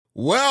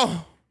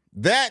Well,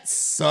 that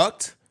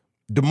sucked.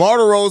 DeMar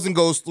DeRozan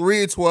goes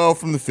 3 of 12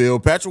 from the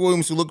field. Patrick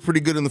Williams, who looked pretty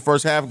good in the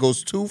first half,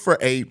 goes 2 for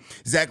 8.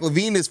 Zach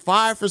LaVine is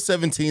 5 for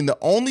 17. The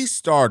only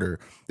starter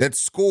that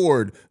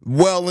scored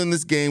well in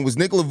this game was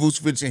Nikola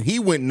Vucevic, and he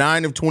went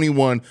 9 of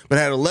 21, but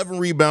had 11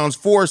 rebounds,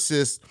 4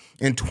 assists,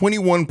 and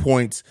 21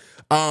 points.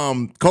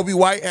 Kobe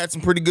White had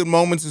some pretty good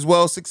moments as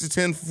well, 6 of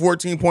 10 for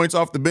 14 points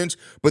off the bench.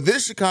 But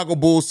this Chicago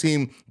Bulls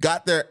team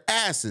got their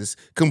asses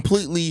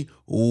completely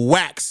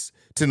waxed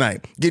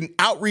tonight, getting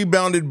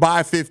out-rebounded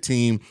by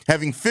 15,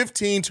 having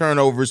 15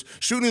 turnovers,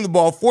 shooting the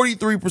ball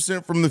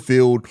 43% from the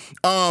field.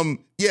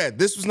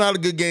 This was not a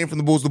good game from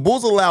the Bulls. The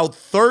Bulls allowed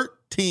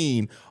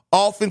 13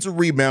 offensive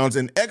rebounds,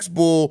 and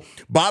ex-Bull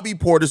Bobby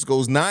Portis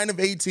goes 9 of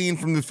 18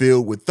 from the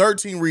field with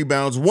 13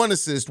 rebounds, 1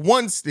 assist,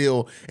 1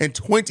 steal, and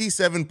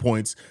 27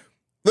 points.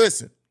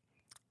 Listen,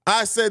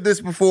 I said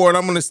this before, and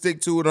I'm going to stick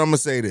to it. I'm going to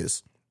say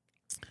this.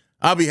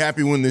 I'll be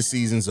happy when this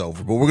season's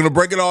over, but we're going to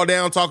break it all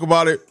down, talk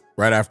about it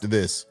right after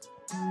this.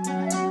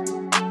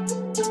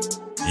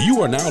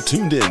 You are now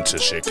tuned in to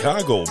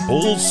Chicago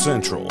Bulls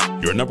Central,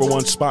 your number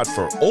one spot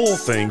for all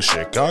things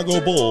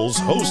Chicago Bulls,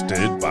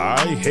 hosted by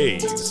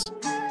Hayes.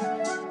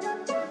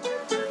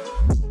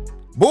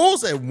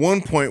 Bulls at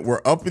one point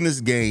were up in this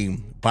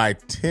game by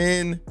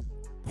 10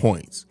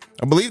 points.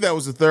 I believe that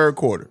was the third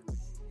quarter.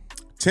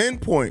 10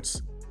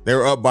 points they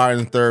were up by in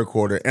the third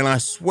quarter, and I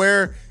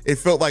swear it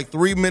felt like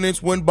 3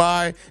 minutes went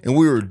by and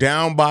we were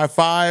down by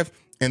 5,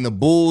 and the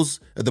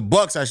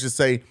Bucks, I should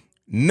say,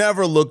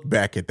 never looked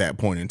back at that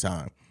point in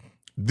time.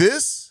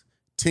 This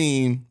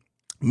team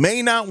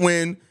may not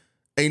win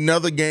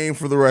another game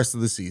for the rest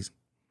of the season.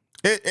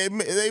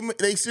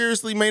 They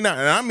seriously may not,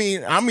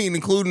 and I mean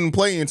including the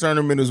play-in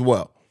tournament as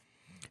well.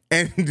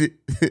 And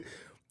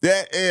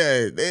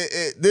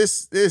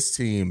this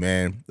team,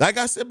 man, like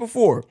I said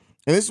before,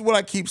 and this is what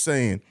I keep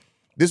saying,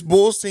 this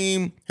Bulls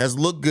team has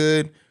looked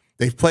good.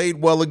 They've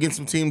played well against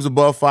some teams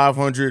above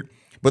 500,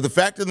 but the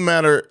fact of the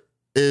matter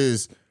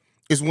is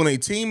when a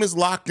team is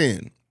locked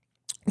in,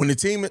 when a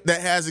team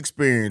that has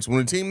experience, when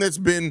a team that's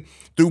been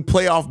through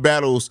playoff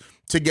battles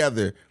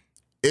together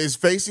is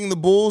facing the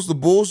Bulls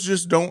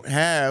just don't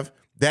have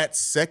that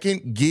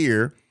second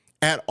gear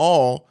at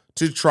all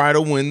to try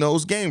to win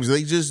those games.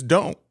 They just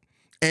don't.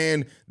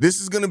 And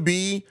this is going to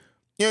be,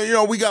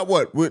 we got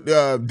what? With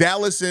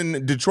Dallas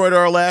and Detroit are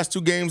our last 2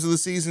 games of the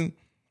season.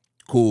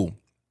 Cool.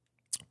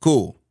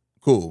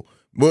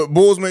 But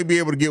Bulls may be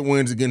able to get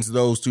wins against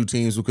those 2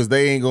 teams because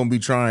they ain't going to be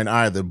trying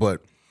either.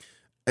 But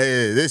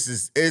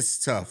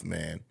it's tough,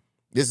 man.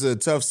 This is a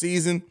tough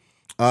season.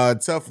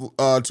 Tough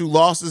 2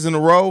 losses in a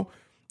row.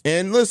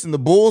 And listen, the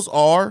Bulls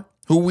are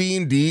who we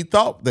indeed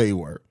thought they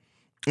were.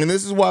 And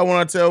this is why when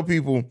I tell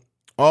people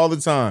all the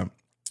time,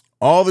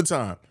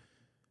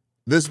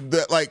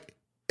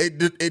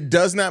 it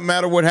does not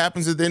matter what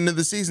happens at the end of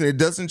the season. It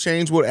doesn't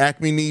change what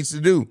Acme needs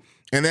to do.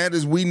 And that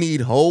is we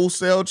need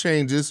wholesale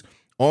changes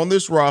on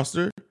this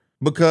roster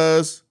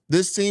because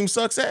this team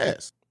sucks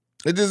ass.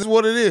 It is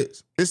what it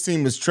is. This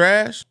team is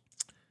trash,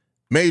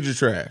 major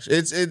trash.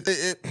 I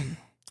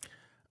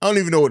don't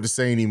even know what to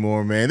say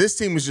anymore, man. This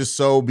team is just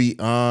so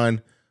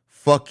beyond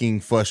fucking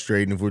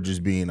frustrating if we're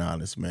just being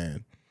honest,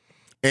 man.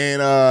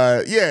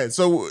 And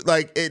so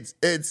like it's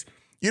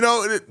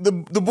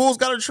the Bulls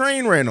got a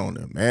train ran on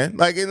them, man.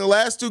 Like in the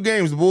last 2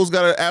 games, the Bulls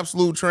got an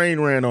absolute train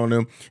ran on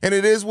them, and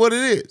it is what it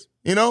is.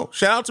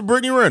 Shout out to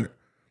Brittany Renner.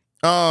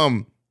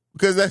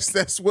 Because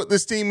that's what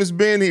this team has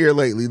been here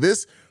lately.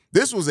 This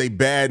was a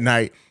bad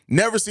night.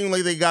 Never seemed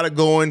like they got it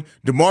going.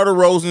 DeMar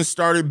DeRozan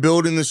started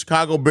building the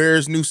Chicago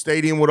Bears' new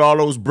stadium with all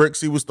those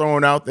bricks he was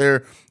throwing out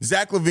there.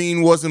 Zach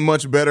LaVine wasn't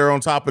much better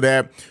on top of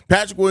that.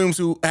 Patrick Williams,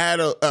 who had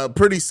a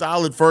pretty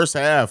solid first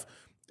half,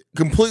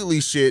 completely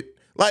shit.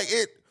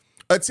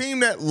 A team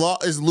that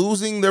is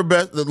losing their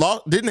best,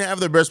 didn't have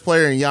their best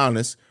player in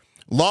Giannis,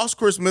 lost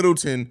Chris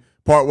Middleton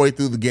partway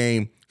through the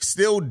game,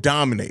 still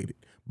dominated.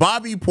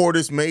 Bobby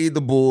Portis made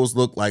the Bulls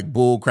look like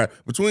bull crap.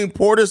 Between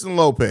Portis and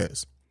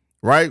Lopez,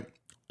 right?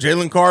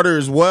 Jalen Carter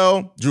as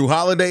well. Drew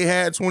Holiday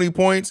had 20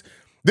 points.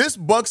 This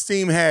Bucks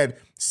team had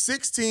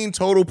 16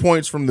 total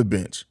points from the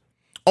bench.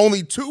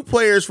 Only 2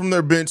 players from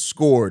their bench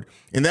scored,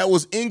 and that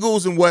was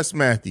Ingles and Wes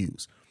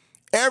Matthews.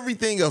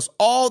 Everything else,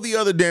 all the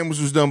other damage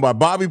was done by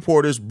Bobby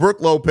Portis, Brook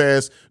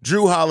Lopez,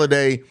 Drew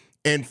Holiday,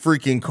 and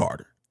freaking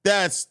Carter.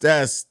 That's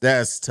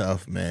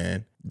tough,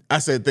 man. I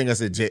said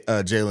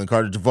Jalen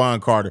Carter,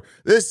 Javon Carter.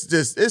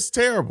 It's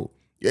terrible.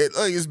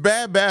 It's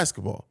bad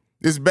basketball.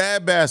 It's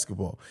bad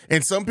basketball.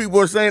 And some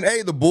people are saying,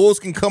 hey, the Bulls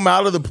can come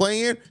out of the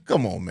play-in.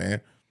 Come on, man.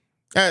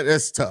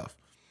 That's tough.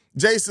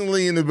 Jason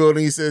Lee in the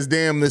building, he says,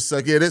 damn, this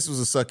suck. Yeah, this was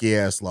a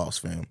sucky-ass loss,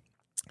 fam.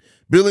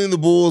 Billy and the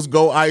Bulls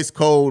go ice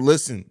cold.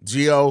 Listen,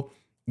 Gio,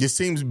 this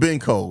team's been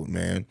cold,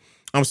 man.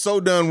 I'm so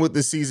done with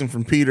this season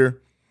from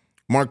Peter.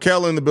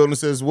 Markel in the building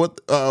says, what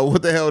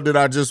the hell did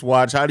I just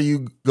watch? How do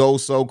you go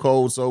so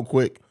cold so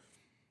quick?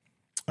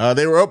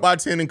 They were up by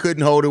 10 and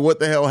couldn't hold it. What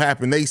the hell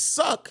happened? They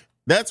suck.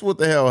 That's what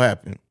the hell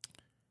happened.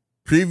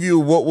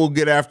 Preview of what we'll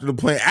get after the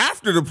play.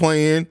 After the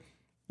play-in,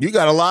 You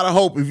got a lot of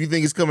hope if you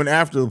think it's coming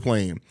after the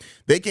play-in.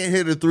 They can't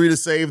hit a 3 to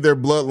save their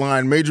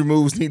bloodline. Major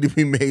moves need to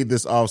be made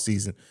this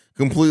offseason.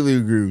 Completely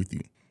agree with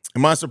you.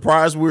 Am I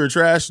surprised we were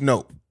trash?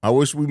 Nope. I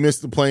wish we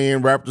missed the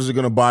play-in. Raptors are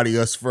going to body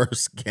us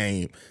first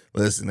game.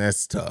 Listen,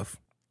 that's tough.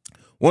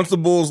 Once the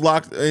Bulls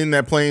locked in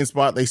that play-in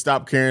spot, they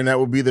stopped caring.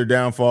 That would be their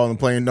downfall in the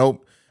play-in.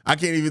 Nope. I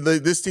can't even.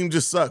 This team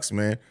just sucks,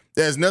 man.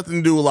 That has nothing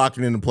to do with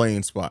locking in the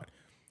play-in spot.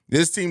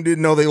 This team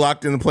didn't know they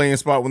locked in the play-in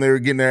spot when they were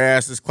getting their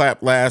asses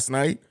clapped last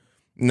night.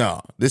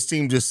 No, this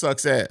team just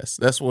sucks ass.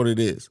 That's what it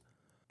is.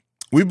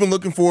 We've been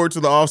looking forward to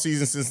the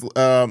offseason since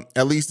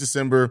at least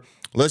December.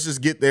 Let's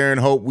just get there and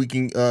hope we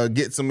can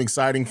get some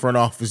exciting front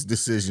office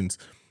decisions.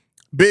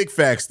 Big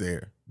facts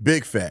there.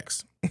 Big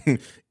facts.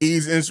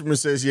 Ease Instrument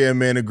says, yeah,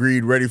 man,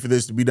 agreed. Ready for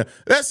this to be done.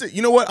 That's it.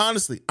 You know what?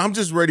 Honestly, I'm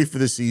just ready for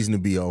the season to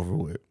be over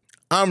with.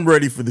 I'm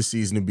ready for the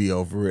season to be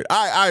over with.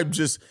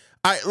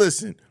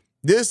 Listen,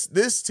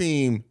 this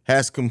team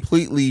has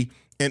completely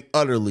and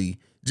utterly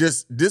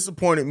just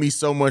disappointed me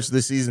so much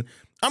this season.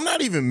 I'm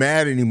not even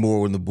mad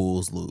anymore when the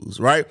Bulls lose,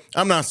 right?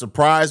 I'm not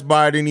surprised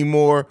by it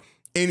anymore,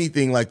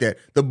 anything like that.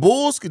 The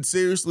Bulls could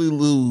seriously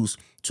lose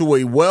to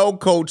a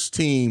well-coached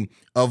team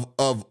of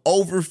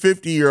over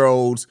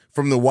 50-year-olds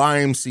from the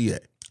YMCA.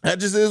 That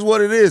just is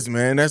what it is,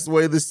 man. That's the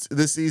way this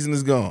season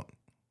is gone.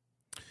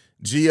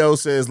 Gio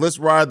says, let's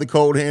ride the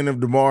cold hand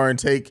of DeMar and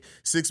take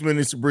 6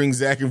 minutes to bring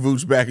Zach and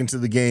Vooch back into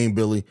the game,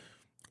 Billy.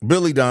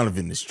 Billy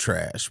Donovan is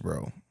trash,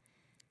 bro.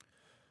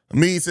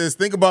 Hamid says,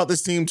 think about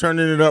this team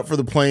turning it up for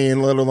the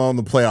play-in, let alone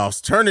the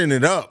playoffs. Turning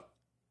it up?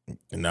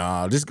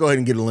 Nah, just go ahead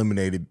and get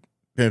eliminated,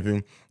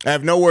 pimping. I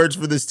have no words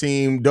for this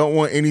team. Don't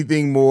want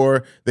anything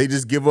more. They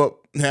just give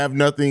up, have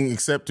nothing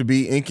except to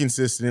be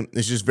inconsistent.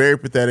 It's just very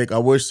pathetic. I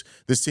wish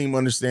this team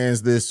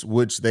understands this,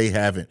 which they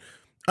haven't.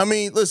 I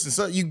mean, listen,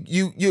 so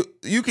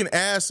you can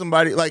ask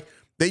somebody, like,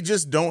 they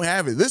just don't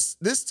have it.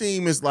 This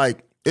team is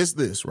like, it's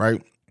this,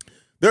 right?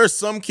 There are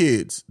some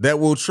kids that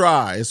will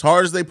try as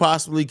hard as they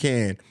possibly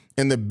can,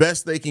 and the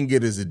best they can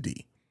get is a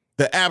D.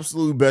 The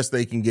absolute best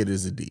they can get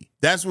is a D.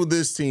 That's what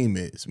this team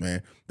is,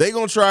 man. They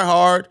gonna try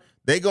hard.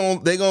 They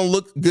gonna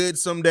look good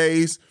some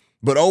days,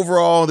 but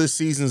overall, this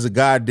season is a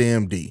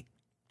goddamn D.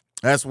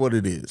 That's what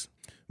it is.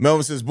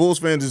 Melvin says, Bulls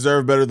fans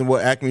deserve better than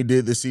what Acme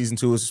did this season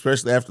to us,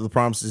 especially after the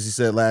promises he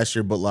said last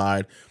year but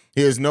lied.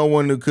 Here's no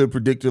one who could have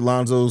predicted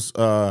Lonzo's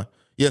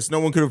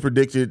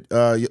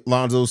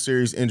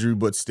serious injury,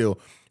 but still.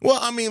 Well,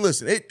 I mean,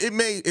 listen, it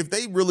made, if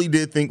they really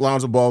did think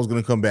Lonzo Ball was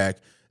going to come back,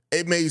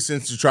 it made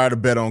sense to try to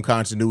bet on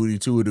continuity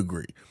to a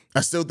degree.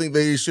 I still think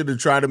they should have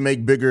tried to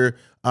make bigger,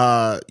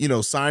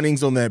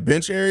 signings on that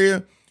bench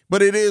area,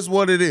 but it is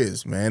what it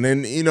is, man.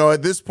 And,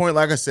 at this point,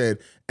 like I said,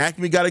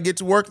 Acme got to get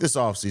to work this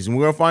offseason.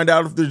 We're going to find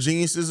out if they're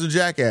geniuses or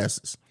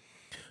jackasses.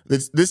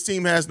 This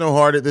team has no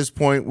heart at this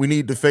point. We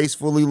need to face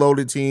fully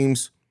loaded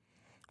teams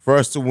for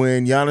us to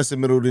win. Giannis and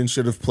Middleton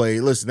should have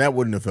played. Listen, that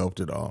wouldn't have helped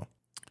at all.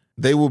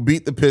 They will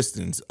beat the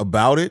Pistons.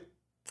 About it?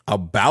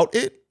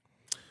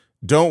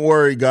 Don't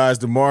worry, guys.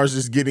 DeMar's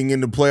just getting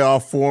into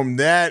playoff form.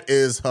 That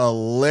is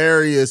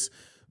hilarious,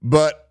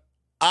 but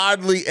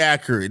oddly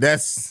accurate.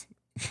 That's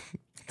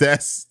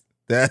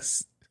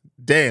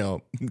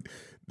damn.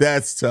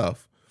 That's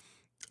tough.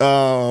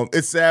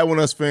 It's sad when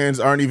us fans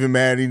aren't even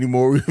mad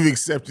anymore. We've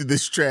accepted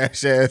this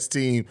trash ass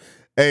team.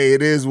 Hey,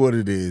 it is what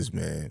it is,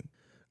 man.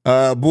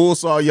 Bull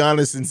saw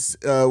Giannis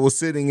and was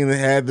sitting and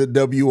had the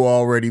W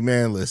already.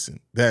 Man,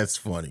 listen, that's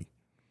funny.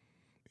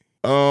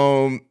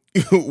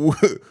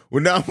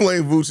 We're not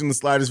playing Vooch in the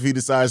slightest if he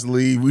decides to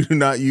leave. We do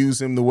not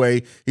use him the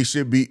way he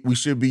should be. We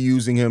should be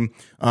using him.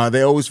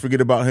 They always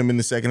forget about him in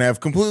the second half.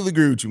 Completely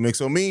agree with you, Mick.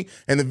 So me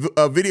and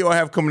the video I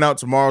have coming out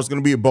tomorrow is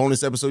going to be a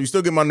bonus episode. You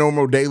still get my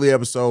normal daily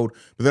episode,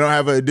 but then I'll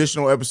have an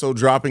additional episode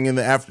dropping in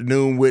the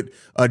afternoon with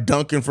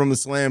Duncan from the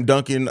Slam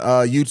Duncan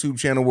YouTube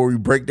channel, where we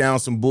break down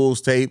some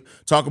Bulls tape,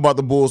 talk about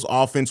the Bulls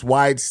offense,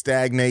 why it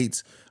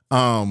stagnates.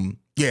 So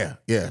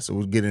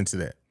we'll get into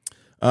that.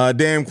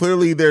 Damn,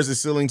 clearly there's a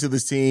ceiling to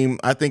this team.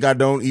 I think I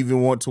don't even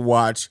want to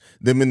watch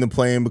them in the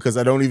play-in because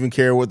I don't even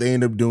care what they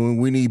end up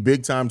doing. We need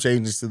big-time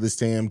changes to this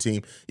damn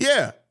team.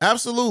 Yeah,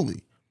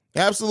 absolutely.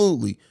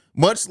 Absolutely.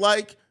 Much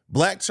like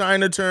Black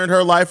China turned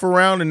her life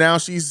around and now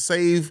she's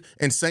saved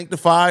and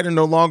sanctified and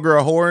no longer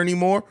a whore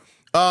anymore.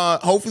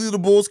 Hopefully the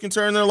Bulls can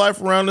turn their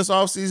life around this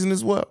offseason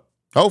as well.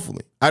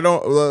 Hopefully.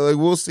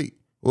 We'll see.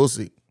 We'll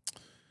see.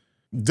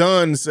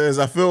 Dunn says,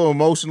 I feel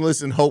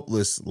emotionless and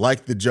hopeless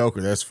like the Joker.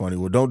 That's funny.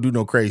 Well, don't do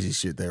no crazy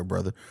shit there,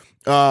 brother.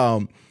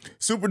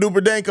 Super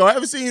Duper Danko, I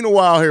haven't seen you in a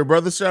while here,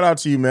 brother. Shout out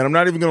to you, man. I'm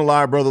not even going to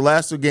lie, brother.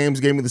 Last two games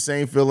gave me the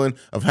same feeling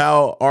of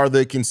how are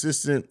they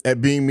consistent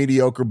at being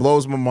mediocre.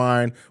 Blows my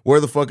mind. Where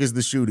the fuck is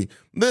the shooting?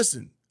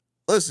 Listen.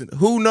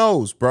 Who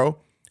knows, bro?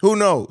 Who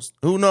knows?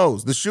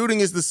 The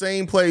shooting is the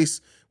same place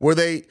where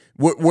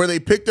they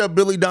picked up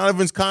Billy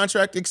Donovan's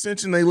contract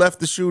extension. They left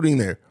the shooting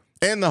there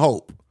and the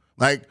hope.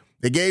 Like,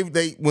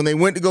 when they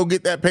went to go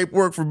get that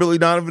paperwork for Billy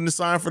Donovan to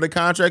sign for the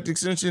contract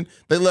extension,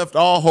 they left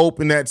all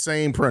hope in that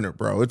same printer,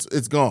 bro.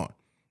 It's gone.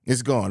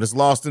 It's gone. It's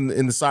lost in the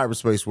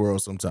cyberspace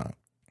world sometime.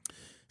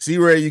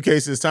 C-Ray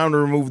UK says, time to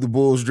remove the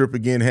Bulls drip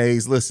again,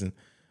 Hayes. Listen,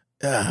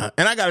 and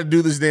I got to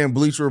do this damn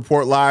Bleacher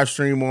Report live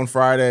stream on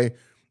Friday,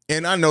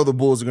 and I know the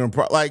Bulls are going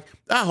to,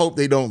 I hope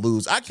they don't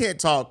lose. I can't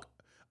talk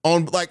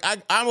on, I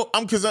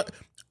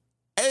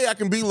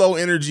can be low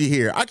energy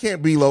here. I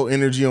can't be low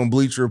energy on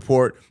Bleacher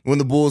Report when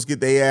the Bulls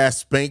get their ass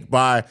spanked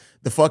by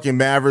the fucking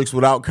Mavericks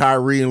without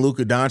Kyrie and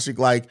Luka Doncic.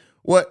 Like,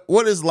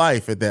 what is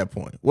life at that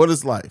point? What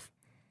is life?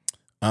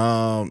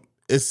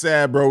 It's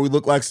sad, bro. We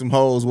look like some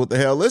hoes. What the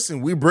hell?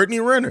 Listen, we Brittany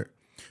Renner.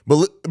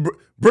 But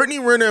Brittany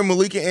Renner and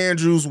Malika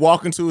Andrews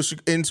walk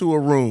into a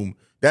room.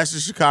 That's the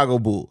Chicago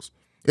Bulls.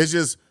 It's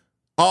just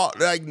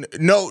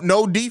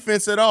no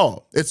defense at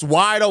all. It's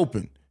wide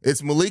open.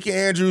 It's Malika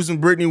Andrews and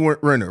Brittany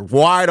Renner.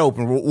 Wide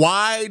open.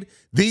 Wide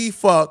the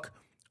fuck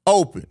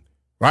open.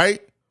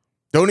 Right?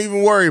 Don't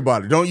even worry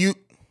about it. Don't you?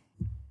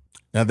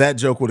 Now, that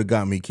joke would have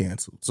got me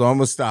canceled. So I'm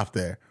going to stop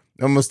there.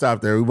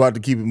 We're about to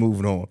keep it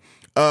moving on.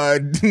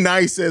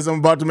 Nice says, I'm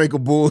about to make a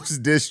Bulls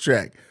diss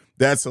track.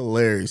 That's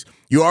hilarious.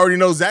 You already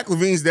know Zach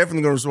LaVine's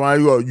definitely going to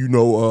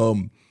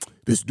respond.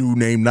 This dude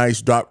named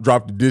Nice dropped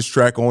the diss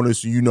track on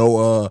us. We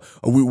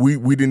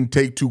didn't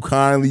take too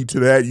kindly to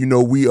that.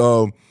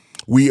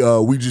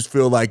 We just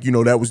feel like,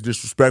 that was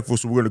disrespectful.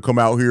 So we're going to come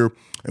out here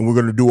and we're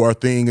going to do our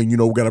thing. And,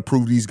 we got to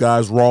prove these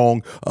guys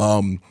wrong.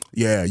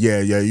 Yeah.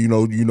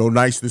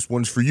 Nice. This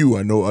one's for you.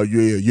 I know.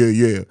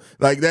 Yeah.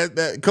 Like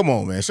that. Come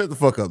on, man. Shut the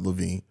fuck up,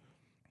 Levine.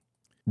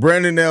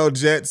 Brandon L.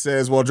 Jet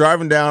says, while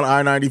driving down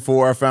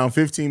I-94, I found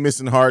 15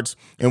 missing hearts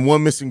and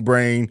 1 missing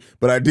brain,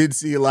 but I did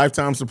see a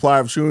lifetime supply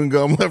of chewing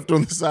gum left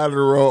on the side of the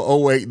road. Oh,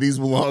 wait, these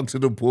belong to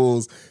the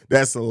Bulls.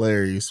 That's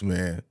hilarious,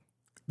 man.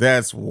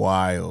 That's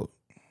wild.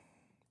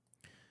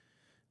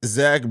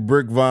 Zach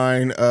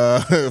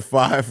Brickvine,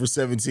 5 for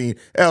 17.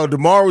 Hell,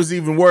 DeMar was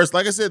even worse.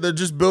 Like I said, they're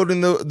just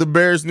building the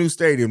Bears' new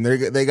stadium.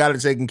 They got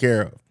it taken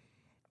care of.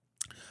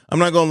 I'm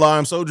not going to lie.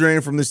 I'm so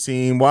drained from this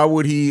team. Why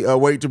would he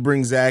wait to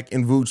bring Zach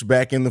and Vooch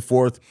back in the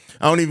fourth?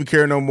 I don't even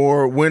care no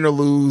more. Win or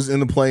lose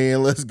in the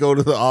play-in. Let's go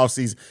to the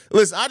offseason.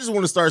 Listen, I just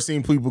want to start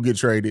seeing people get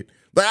traded.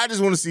 Like, I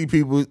just want to see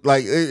people,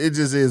 like, it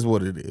just is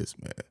what it is,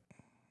 man.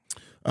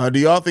 Do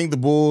y'all think the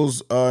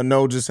Bulls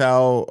know just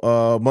how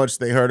much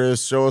they hurt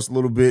us? Show us a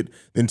little bit,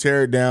 then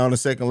tear it down a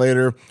second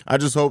later. I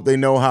just hope they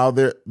know how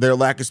their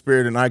lack of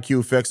spirit and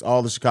IQ affects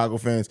all the Chicago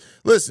fans.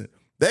 Listen,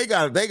 They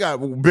got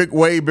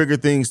way bigger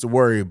things to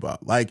worry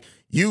about. Like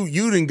you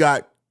done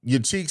got your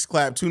cheeks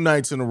clapped 2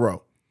 nights in a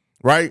row,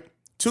 right?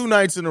 2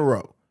 nights in a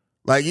row.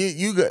 Like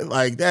you got,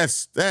 like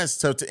that's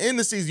tough to end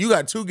the season. You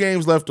got 2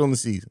 games left on the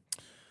season.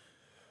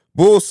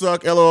 Bulls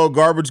suck. LOL.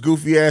 Garbage,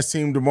 goofy ass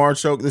team. DeMar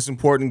choked this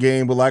important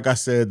game, but like I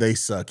said, they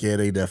suck. Yeah,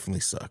 they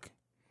definitely suck.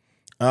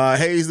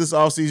 Hayes, this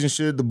offseason,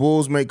 should the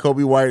Bulls make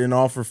Kobe White an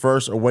offer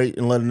first or wait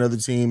and let another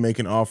team make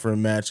an offer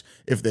and match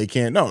if they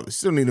can? No, they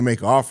still need to make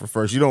an offer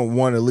first. You don't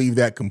want to leave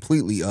that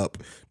completely up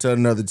to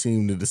another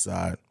team to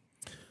decide.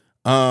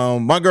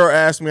 My girl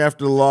asked me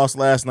after the loss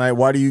last night,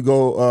 why don't you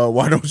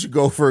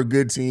go for a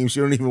good team? She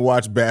don't even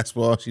watch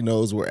basketball. She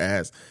knows we're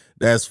ass.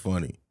 That's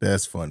funny.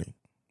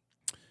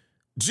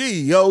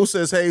 Yo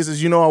says, Hayes,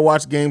 as you know, I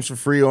watch games for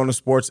free on the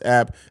sports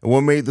app, and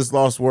what made this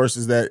loss worse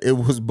is that it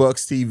was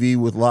Bucks TV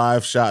with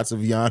live shots of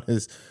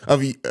Giannis,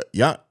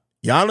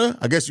 Yana?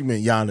 I guess you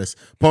meant Giannis,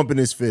 pumping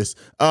his fist.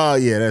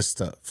 Yeah, that's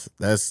tough.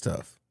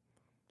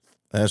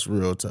 That's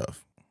real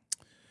tough.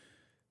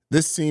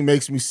 This team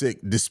makes me sick.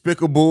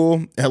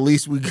 Despicable. At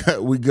least we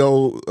got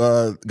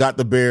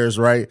the Bears,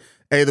 right?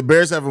 Hey, the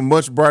Bears have a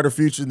much brighter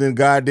future than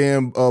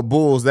goddamn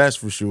Bulls, that's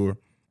for sure.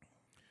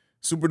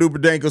 Super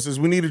Duper Danko says,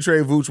 we need to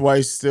trade Vooch.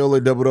 White, still a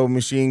double-double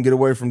machine. Get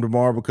away from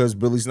DeMar because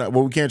Billy's not.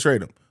 Well, we can't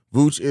trade him.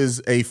 Vooch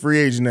is a free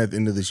agent at the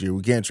end of this year.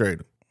 We can't trade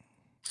him.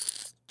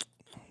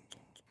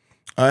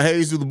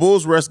 Hayes, do the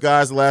Bulls rest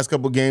guys the last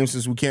couple games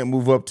since we can't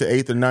move up to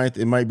 8th or 9th?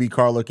 It might be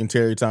Carlick and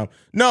Terry time.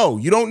 No,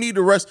 you don't need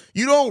to rest.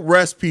 You don't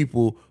rest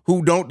people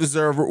who don't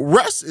deserve it.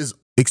 Rest is.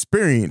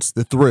 Experience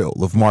the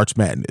thrill of March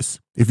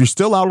Madness. If you're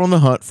still out on the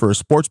hunt for a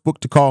sports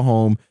book to call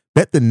home,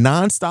 bet the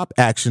nonstop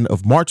action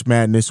of March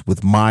Madness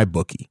with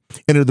MyBookie.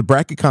 Enter the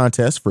bracket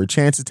contest for a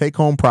chance to take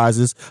home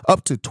prizes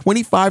up to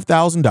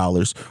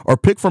 $25,000 or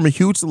pick from a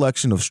huge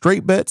selection of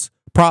straight bets,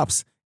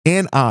 props,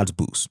 and odds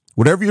boosts.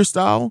 Whatever your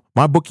style,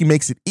 MyBookie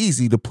makes it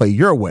easy to play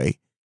your way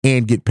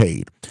and get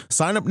paid.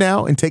 Sign up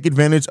now and take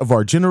advantage of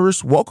our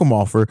generous welcome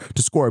offer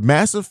to score a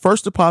massive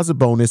first deposit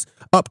bonus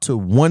up to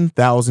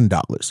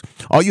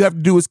 $1,000. All you have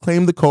to do is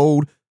claim the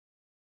code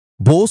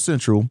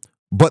BULLCENTRAL.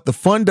 But the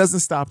fun doesn't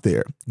stop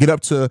there. Get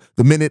up to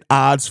the minute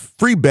odds,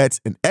 free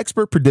bets, and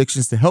expert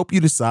predictions to help you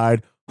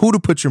decide who to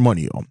put your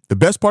money on. The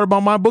best part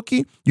about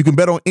MyBookie, you can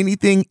bet on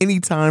anything,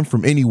 anytime,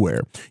 from anywhere.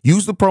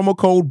 Use the promo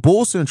code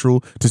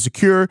BULLCENTRAL to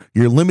secure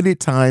your limited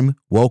time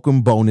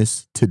welcome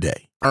bonus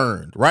today.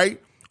 Earned, right?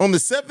 On the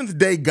 7th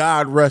day,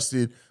 God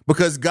rested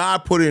because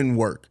God put in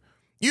work.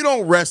 You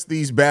don't rest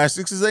these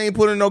bastards because they ain't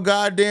put in no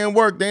goddamn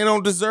work. They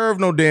don't deserve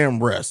no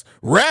damn rest.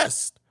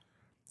 Rest.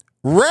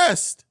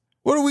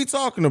 What are we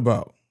talking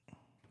about?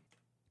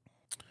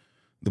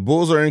 The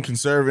Bulls are in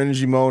conserve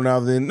energy mode now.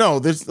 Then no,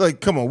 there's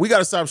come on, we got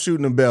to stop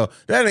shooting the bell.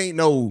 That ain't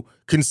no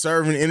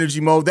conserving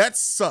energy mode. That's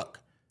suck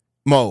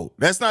mode.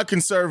 That's not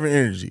conserving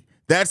energy.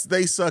 That's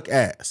they suck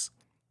ass.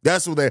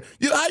 That's what they're.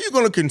 How you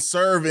going to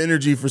conserve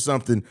energy for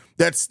something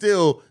that's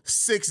still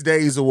 6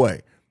 days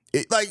away?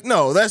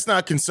 No, that's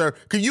not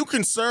conserve. Can you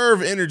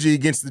conserve energy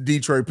against the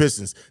Detroit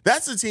Pistons?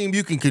 That's a team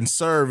you can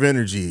conserve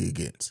energy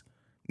against.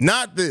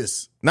 Not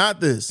this. Not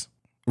this.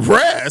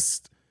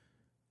 Rest.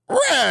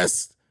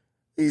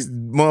 These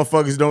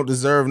motherfuckers don't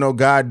deserve no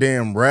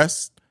goddamn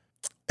rest.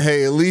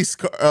 Hey, at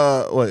least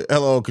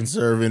hello,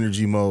 conserve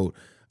energy mode.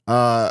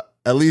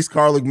 At least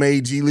Carlick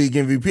made G League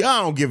MVP.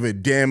 I don't give a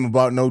damn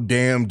about no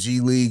damn G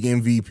League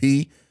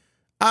MVP.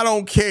 I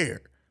don't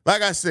care.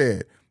 Like I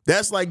said,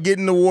 that's like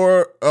getting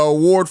the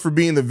award for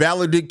being the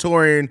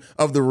valedictorian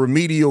of the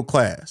remedial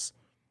class.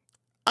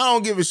 I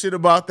don't give a shit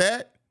about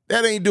that.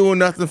 That ain't doing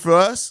nothing for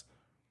us.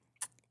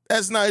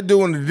 That's not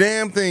doing a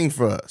damn thing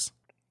for us.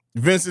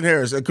 Vincent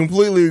Harris, I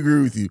completely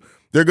agree with you.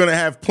 They're going to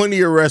have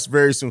plenty of rest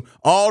very soon.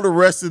 All the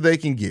rest that they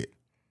can get.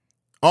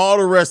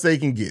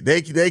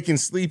 They can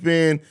sleep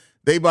in.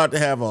 They about to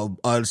have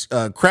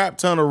a crap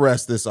ton of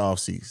rest this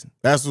offseason.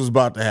 That's what's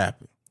about to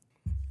happen.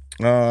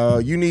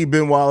 You need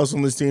Ben Wallace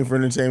on this team for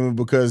entertainment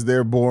because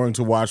they're boring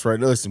to watch right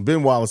now. Listen,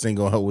 Ben Wallace ain't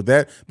going to help with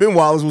that. Ben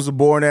Wallace was a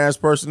boring-ass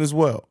person as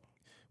well.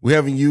 We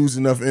haven't used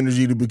enough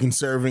energy to be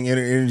conserving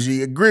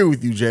energy. Agree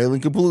with you,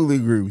 Jalen. Completely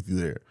agree with you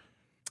there.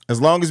 As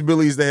long as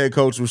Billy's the head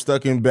coach, we're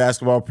stuck in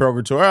basketball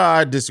purgatory.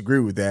 I disagree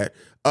with that.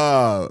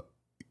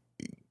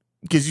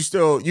 Because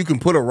you can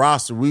put a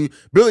roster.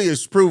 Billy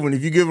has proven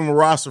if you give him a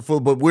roster full,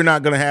 but we're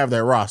not going to have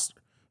that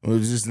roster.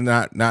 It's just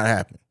not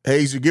happening.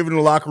 Hayes, you're giving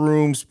the locker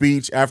room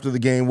speech after the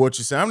game. What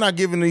you say? I'm not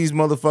giving these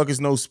motherfuckers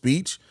no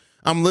speech.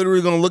 I'm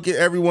literally going to look at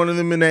every one of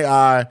them in their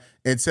eye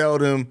and tell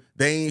them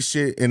they ain't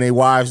shit and their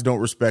wives don't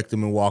respect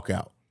them and walk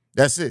out.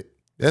 That's it.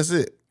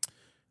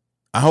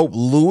 I hope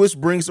Lewis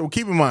brings. So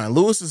keep in mind,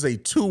 Lewis is a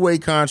two-way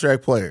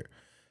contract player.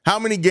 How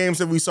many games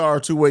have we saw our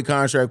two-way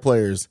contract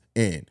players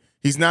in?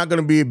 He's not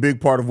going to be a big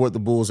part of what the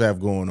Bulls have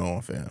going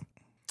on, fam.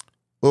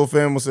 Lil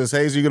Fam says,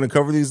 "Hey, are you going to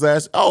cover these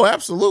last?" Oh,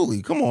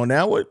 absolutely. Come on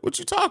now. What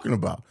you talking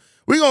about?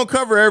 We're going to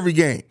cover every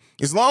game.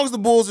 As long as the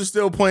Bulls are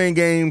still playing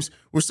games,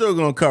 we're still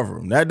going to cover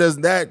them. That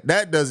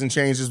doesn't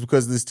change just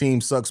because this team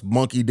sucks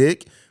monkey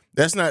dick.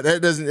 It's not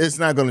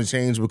going to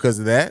change because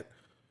of that.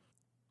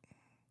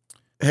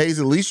 Hayes,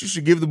 at least you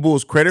should give the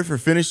Bulls credit for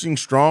finishing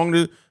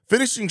strong.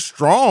 Finishing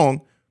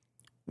strong?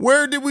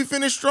 Where did we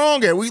finish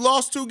strong at? We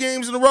lost 2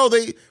 games in a row.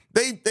 They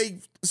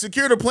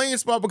secured a playing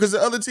spot because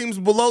the other teams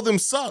below them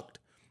sucked.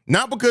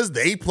 Not because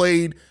they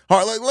played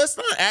hard. Let's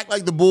not act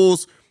like the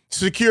Bulls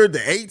secured the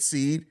 8th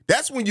seed.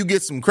 That's when you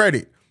get some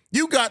credit.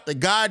 You got the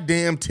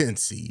goddamn 10th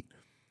seed.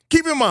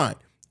 Keep in mind,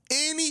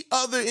 any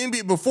other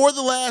NBA, before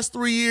the last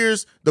 3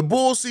 years, the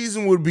Bulls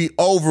season would be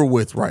over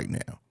with right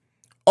now.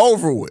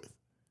 Over with.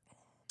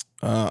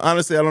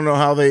 Honestly, I don't know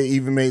how they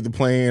even made the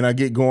play-in. I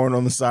get Goran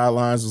on the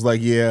sidelines. Was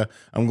like, yeah,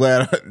 I'm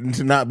glad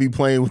to not be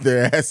playing with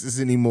their asses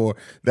anymore.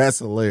 That's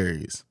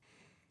hilarious.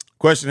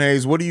 Question,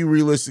 Hayes, what do you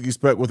realistically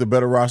expect with a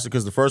better roster?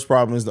 Because the first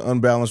problem is the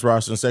unbalanced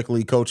roster, and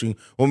secondly, coaching.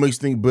 What makes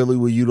you think Billy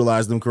will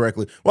utilize them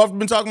correctly? Well, I've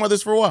been talking about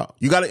this for a while.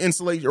 You got to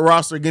insulate your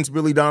roster against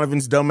Billy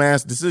Donovan's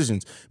dumbass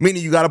decisions,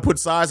 meaning you got to put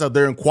size out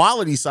there and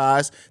quality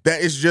size that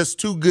is just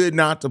too good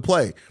not to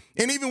play.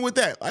 And even with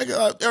that,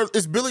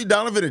 is Billy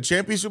Donovan a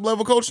championship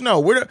level coach? No,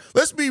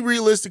 let's be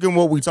realistic in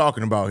what we're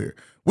talking about here.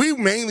 We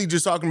mainly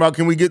just talking about,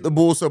 can we get the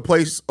Bulls to a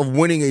place of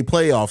winning a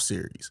playoff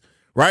series,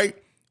 right?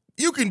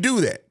 You can do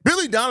that.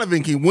 Billy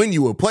Donovan can win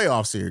you a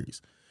playoff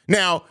series.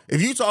 Now,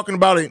 if you're talking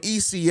about an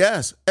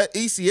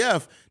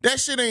ECF, that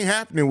shit ain't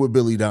happening with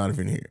Billy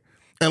Donovan here.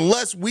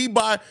 Unless we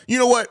buy, you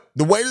know what?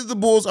 The way that the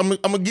Bulls, I'm going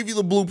to give you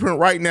the blueprint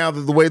right now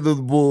that the way that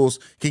the Bulls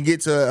can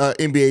get to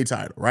an NBA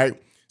title,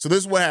 right? So this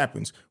is what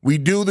happens. We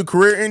do the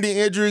career-ending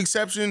injury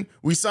exception.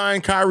 We sign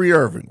Kyrie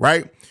Irving,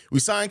 right? We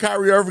signed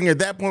Kyrie Irving. At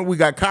that point, we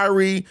got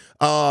Kyrie.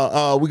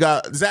 We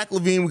got Zach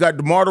LaVine. We got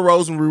DeMar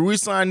DeRozan. We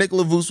re-signed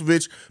Nikola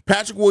Vucevic.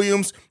 Patrick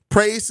Williams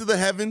prays to the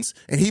heavens,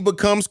 and he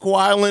becomes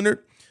Kawhi Leonard.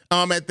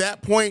 At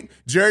that point,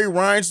 Jerry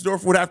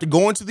Reinsdorf would have to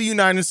go into the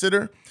United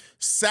Center,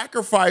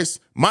 sacrifice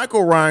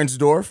Michael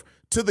Reinsdorf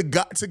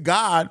to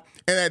God,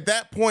 and at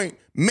that point,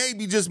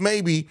 maybe, just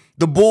maybe,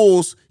 the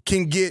Bulls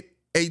can get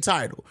a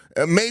title.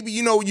 Maybe,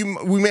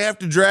 we may have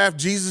to draft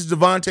Jesus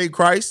Devontae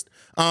Christ.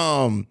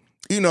 Pray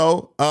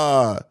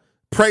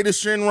to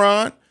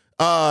Shinron.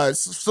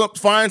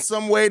 Find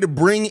some way to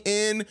bring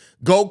in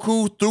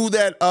Goku through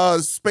that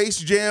Space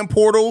Jam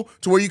portal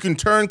to where you can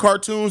turn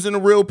cartoons into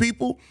real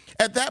people.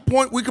 At that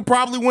point, we could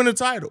probably win a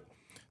title.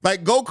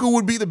 Like, Goku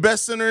would be the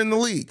best center in the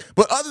league.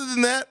 But other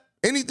than that,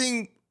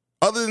 anything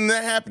other than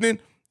that happening,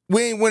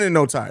 we ain't winning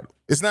no title.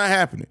 It's not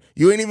happening.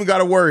 You ain't even got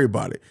to worry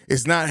about it.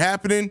 It's not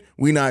happening.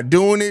 We not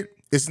doing it.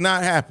 It's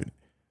not happening.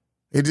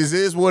 It just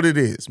is what it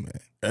is, man.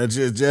 It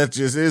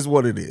just is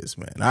what it is,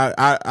 man.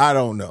 I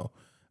don't know.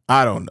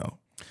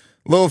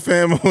 Lil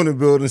Fam on the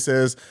building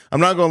says,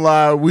 I'm not going to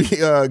lie, we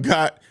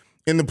got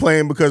in the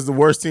play-in because the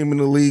worst team in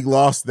the league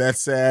lost.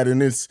 That's sad,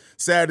 and it's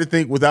sad to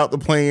think without the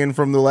play-in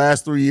from the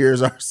last 3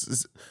 years,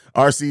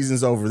 our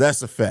season's over.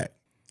 That's a fact.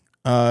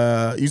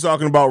 You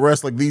talking about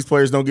rest like these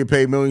players don't get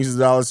paid millions of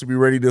dollars to be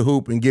ready to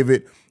hoop and give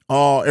it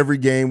all every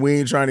game. We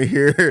ain't trying to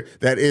hear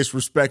that ish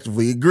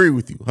respectively. Agree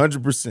with you,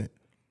 100%.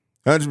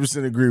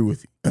 100% agree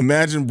with you.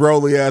 Imagine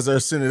Broly as our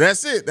center.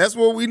 That's it. That's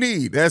what we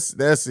need. That's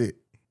it.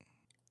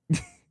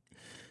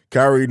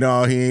 Kyrie,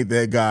 no, he ain't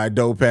that guy.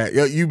 Dope Pat.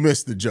 Yo, you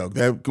missed the joke.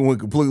 That went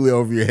completely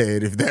over your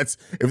head. If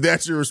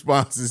that's your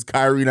response, is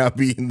Kyrie not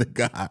being the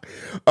guy.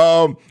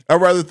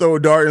 I'd rather throw a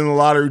dart in the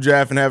lottery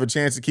draft and have a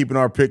chance of keeping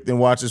our pick than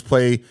watch us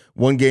play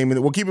one game.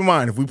 Well, keep in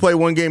mind, if we play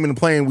one game in the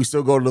play-in, we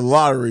still go to the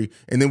lottery,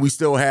 and then we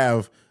still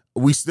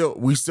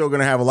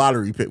gonna have a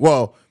lottery pick.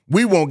 Well,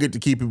 we won't get to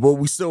keep it, but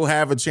we still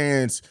have a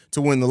chance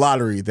to win the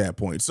lottery at that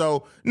point.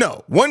 So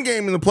no, one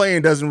game in the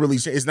play-in doesn't really.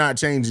 It's not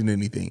changing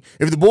anything.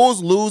 If the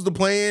Bulls lose the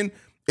play-in,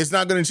 it's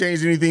not going to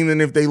change anything than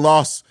if they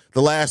lost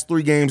the last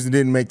 3 games and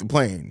didn't make the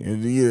play-in.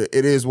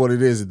 It is what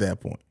it is at that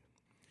point.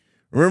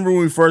 Remember when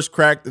we first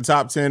cracked the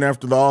top 10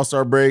 after the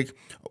All-Star break?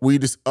 We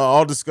just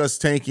all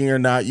discussed tanking or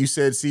not. You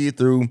said see it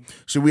through.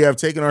 Should we have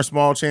taken our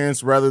small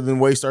chance rather than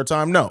waste our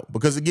time? No,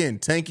 because again,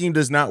 tanking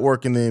does not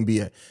work in the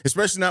NBA,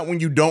 especially not when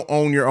you don't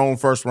own your own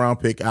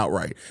first-round pick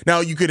outright. Now,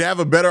 you could have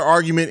a better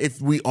argument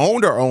if we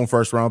owned our own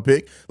first-round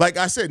pick. Like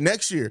I said,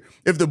 next year,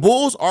 if the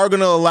Bulls are going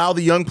to allow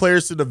the young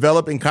players to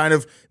develop and kind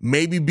of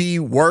maybe be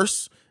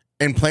worse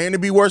and plan to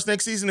be worse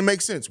next season, it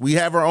makes sense. We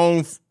have our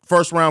own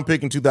first-round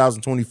pick in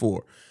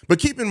 2024. But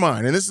keep in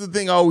mind, and this is the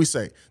thing I always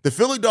say, the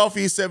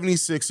Philadelphia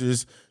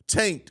 76ers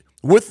tanked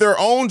with their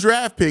own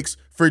draft picks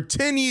for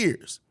 10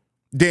 years,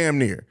 damn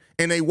near.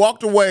 And they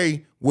walked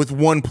away with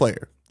one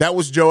player. That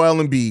was Joel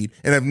Embiid,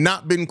 and have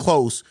not been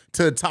close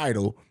to a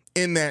title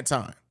in that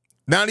time.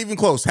 Not even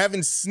close.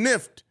 Haven't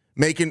sniffed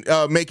making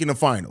the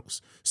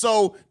finals.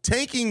 So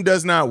tanking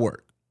does not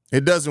work.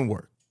 It doesn't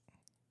work.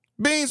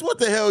 Beans, what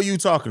the hell are you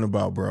talking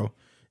about, bro?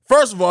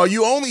 First of all,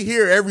 you only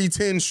hear every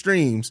 10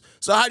 streams,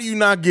 so how do you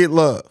not get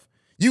love?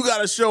 You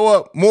got to show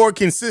up more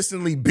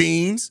consistently,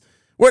 Beans.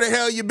 Where the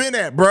hell you been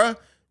at, bruh?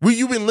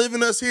 You've been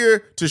leaving us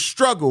here to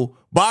struggle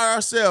by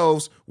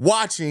ourselves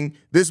watching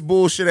this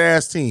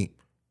bullshit-ass team.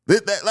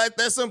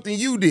 That's something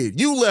you did.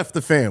 You left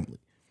the family.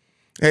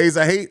 Hayes,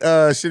 I hate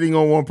shitting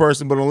on one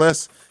person, but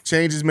unless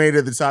change is made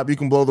at the top, you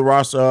can blow the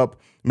roster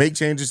up, make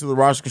changes to the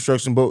roster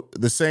construction, but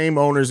the same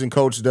owners and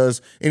coach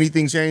does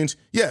anything change?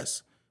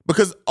 Yes.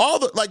 Because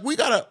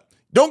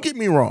don't get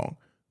me wrong.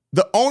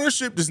 The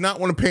ownership does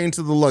not want to pay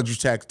into the luxury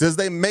tax. Does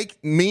they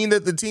mean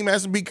that the team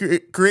has to be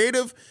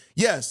creative?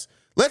 Yes.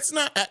 Let's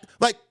not act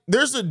like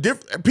there's a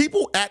different.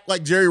 People act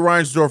like Jerry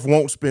Reinsdorf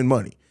won't spend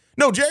money.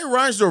 No, Jerry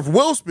Reinsdorf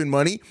will spend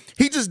money.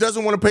 He just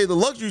doesn't want to pay the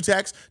luxury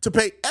tax to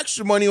pay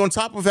extra money on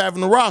top of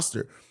having the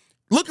roster.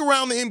 Look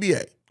around the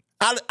NBA.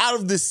 Out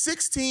of the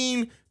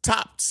 16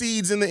 top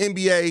seeds in the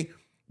NBA,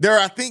 there are,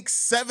 I think,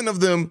 7 of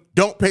them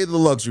don't pay the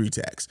luxury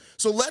tax.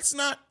 So let's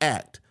not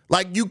act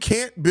like you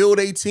can't build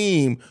a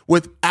team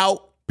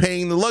without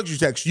paying the luxury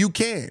tax. You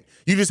can.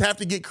 You just have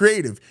to get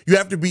creative. You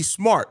have to be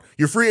smart.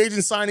 Your free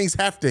agent signings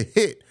have to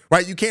hit,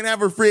 right? You can't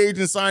have a free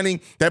agent signing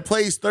that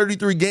plays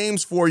 33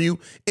 games for you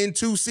in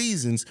 2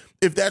 seasons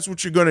if that's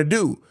what you're going to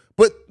do.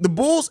 But the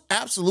Bulls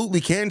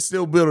absolutely can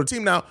still build a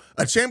team. Now,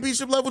 a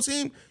championship level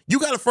team, you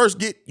got to first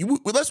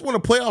let's win a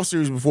playoff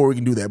series before we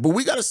can do that. But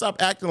we got to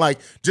stop acting like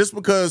just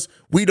because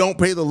we don't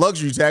pay the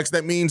luxury tax,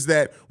 that means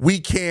that we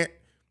can't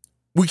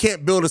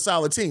build a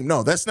solid team.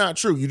 No, that's not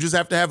true. You just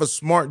have to have a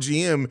smart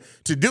GM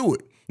to do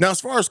it. Now, as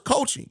far as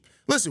coaching,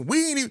 listen,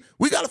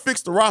 we got to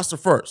fix the roster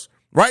first,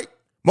 right?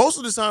 Most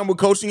of the time with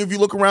coaching, if you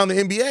look around the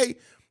NBA,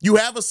 you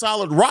have a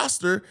solid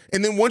roster,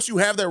 and then once you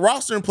have that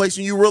roster in place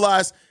and you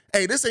realize,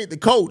 hey, this ain't the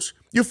coach,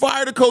 you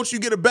fire the coach, you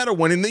get a better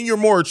one, and then you're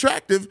more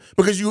attractive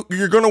because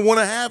you're going to want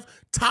to have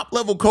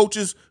top-level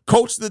coaches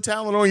coach the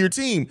talent on your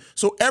team.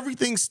 So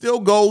everything still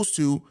goes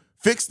to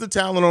fix the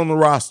talent on the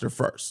roster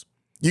first.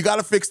 You got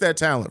to fix that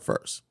talent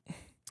first.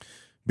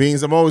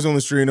 Beans, I'm always on the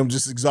street. I'm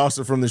just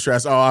exhausted from the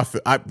stress.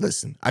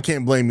 Listen, I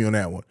can't blame you on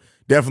that one.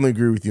 Definitely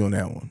agree with you on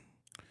that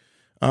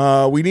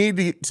one. We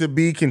need to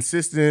be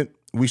consistent.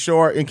 We show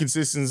our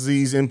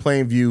inconsistencies in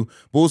plain view.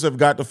 Bulls have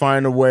got to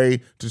find a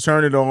way to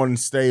turn it on and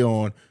stay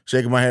on.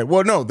 Shaking my head.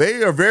 Well, no,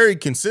 they are very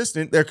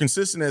consistent. They're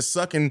consistent at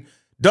sucking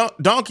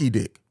donkey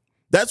dick.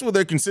 That's what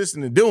they're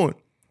consistent at doing.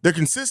 They're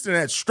consistent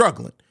at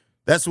struggling.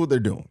 That's what they're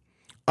doing.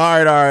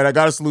 All right. I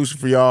got a solution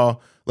for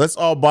y'all. Let's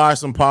all buy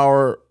some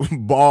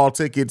Powerball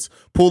tickets,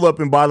 pull up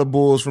and buy the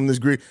Bulls from this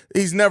greed.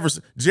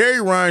 Jerry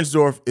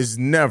Reinsdorf is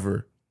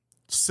never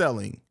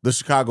selling the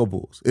Chicago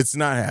Bulls. It's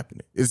not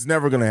happening. It's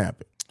never going to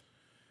happen.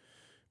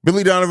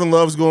 Billy Donovan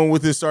loves going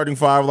with his starting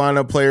 5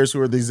 lineup players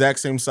who are the exact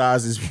same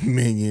size as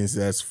minions.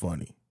 That's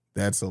funny.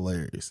 That's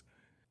hilarious.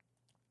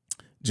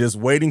 Just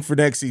waiting for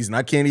next season.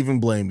 I can't even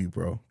blame you,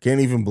 bro.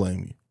 Can't even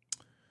blame you.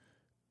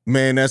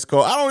 Man, that's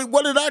cool.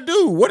 What did I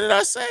do? What did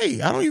I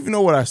say? I don't even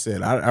know what I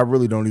said. I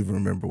really don't even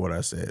remember what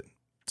I said.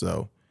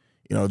 So,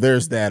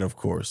 there's that, of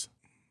course.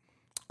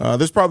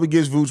 This probably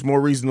gives Vooch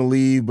more reason to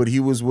leave, but he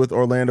was with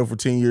Orlando for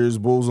 10 years,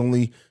 Bulls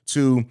only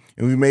 2,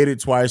 and we made it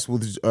twice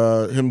with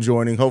him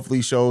joining.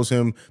 Hopefully shows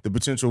him the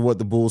potential of what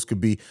the Bulls could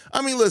be.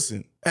 I mean,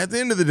 listen, at the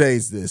end of the day,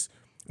 it's this.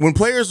 When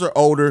players are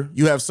older,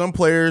 you have some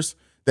players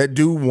that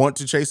do want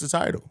to chase a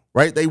title,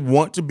 right? They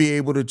want to be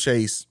able to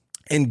chase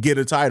and get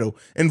a title.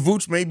 And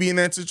Vooch may be in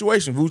that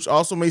situation. Vooch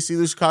also may see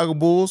the Chicago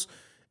Bulls,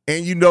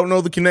 and you don't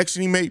know the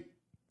connection he may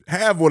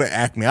have with an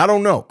Acme. I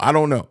don't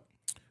know.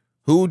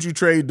 Who would you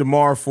trade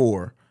DeMar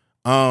for?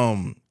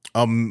 I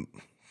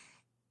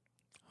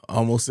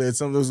almost said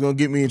something that was going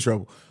to get me in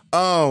trouble.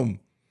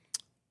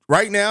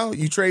 Right now,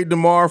 you trade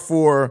DeMar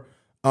for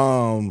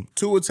 2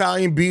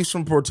 Italian beefs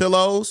from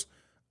Portillo's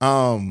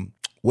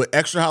with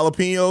extra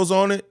jalapenos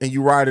on it, and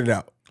you ride it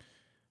out.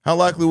 How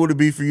likely would it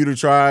be for you to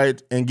try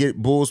and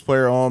get Bulls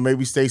player on,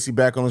 maybe Stacey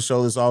back on the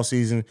show this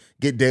offseason,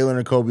 get Dalen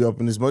and Kobe up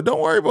in this mode?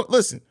 Don't worry about it.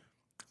 Listen,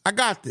 I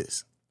got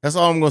this. That's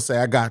all I'm going to say.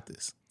 I got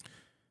this.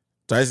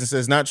 Tyson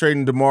says, not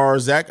trading DeMar or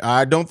Zach.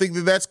 I don't think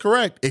that that's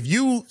correct. If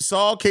you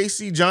saw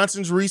Casey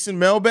Johnson's recent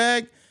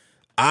mailbag,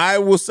 I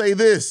will say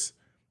this.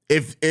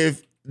 If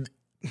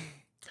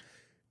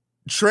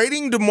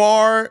trading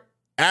DeMar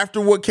after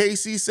what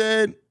Casey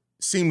said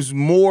seems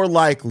more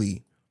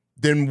likely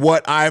than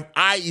what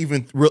I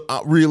even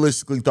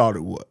realistically thought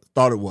it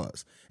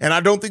was. And I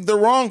don't think they're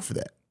wrong for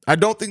that.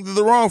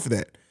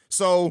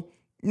 So,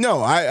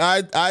 no,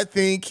 I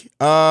think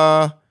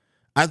that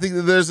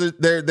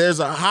there's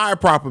a high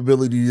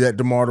probability that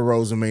DeMar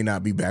DeRozan may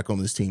not be back on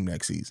this team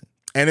next season.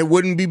 And it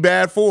wouldn't be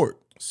bad for it.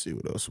 Let's see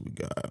what else we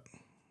got.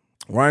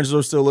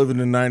 Reinsdorf still living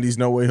in the 90s.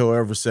 No way he'll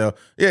ever sell.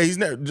 Yeah,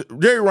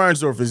 Jerry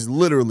Reinsdorf is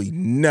literally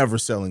never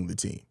selling the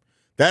team.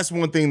 That's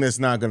one thing that's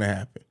not going to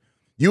happen.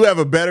 You have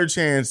a better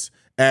chance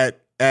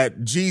at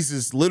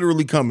Jesus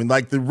literally coming,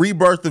 like the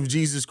rebirth of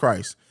Jesus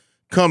Christ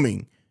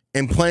coming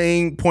and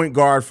playing point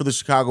guard for the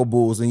Chicago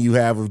Bulls than you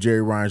have of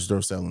Jerry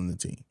Reinsdorf selling the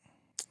team.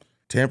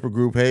 Tampa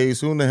Group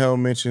Hayes, who in the hell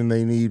mentioned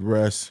they need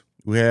rest?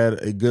 We had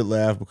a good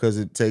laugh because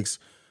it takes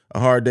a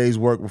hard day's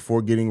work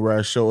before getting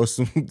rest. Show us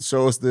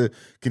the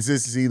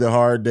consistency, the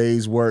hard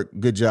day's work.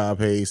 Good job,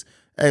 Hayes.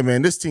 Hey,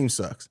 man, this team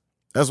sucks.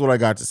 That's what I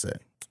got to say.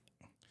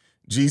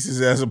 Jesus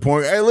as a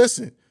point. Hey,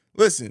 listen.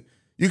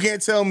 You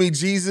can't tell me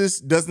Jesus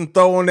doesn't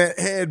throw on that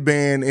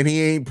headband and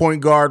he ain't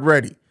point guard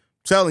ready. I'm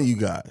telling you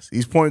guys,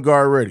 he's point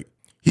guard ready.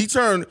 He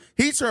turned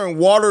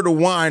water to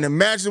wine.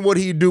 Imagine what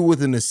he'd do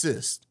with an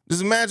assist.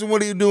 Just imagine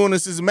what he'd do on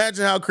assist.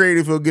 Imagine how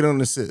creative he'll get on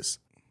an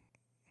assist.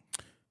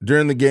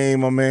 During the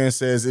game, my man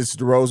says it's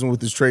DeRozan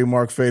with his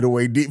trademark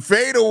fadeaway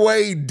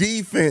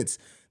defense.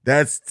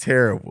 That's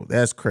terrible.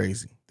 That's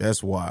crazy.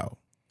 That's wild.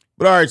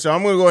 But all right, so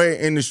I'm going to go ahead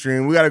and end the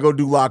stream. We got to go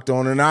do Locked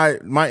On,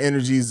 and my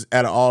energy is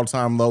at an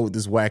all-time low with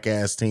this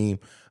whack-ass team.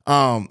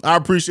 I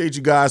appreciate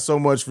you guys so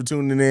much for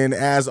tuning in,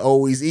 as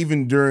always,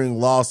 even during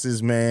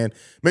losses, man.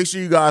 Make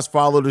sure you guys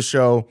follow the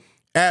show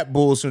at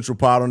Bulls Central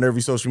Pod on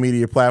every social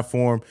media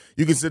platform.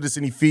 You can send us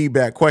any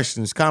feedback,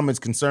 questions, comments,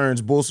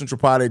 concerns,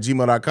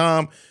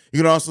 bullcentralpod@gmail.com. You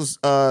can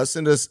also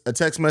send us a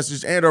text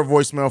message and our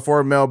voicemail for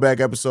our mailbag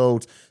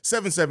episodes,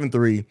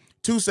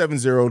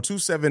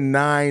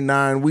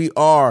 773-270-2799. We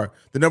are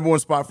the number one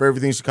spot for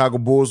everything Chicago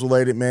Bulls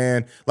related,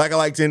 man. Like I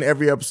like to end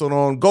every episode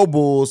on, go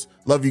Bulls.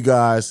 Love you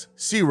guys.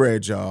 See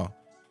red, y'all.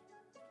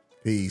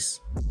 Peace.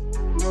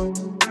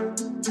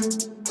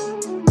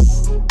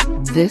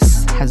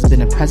 This has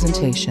been a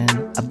presentation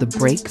of the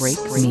Break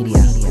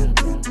Media.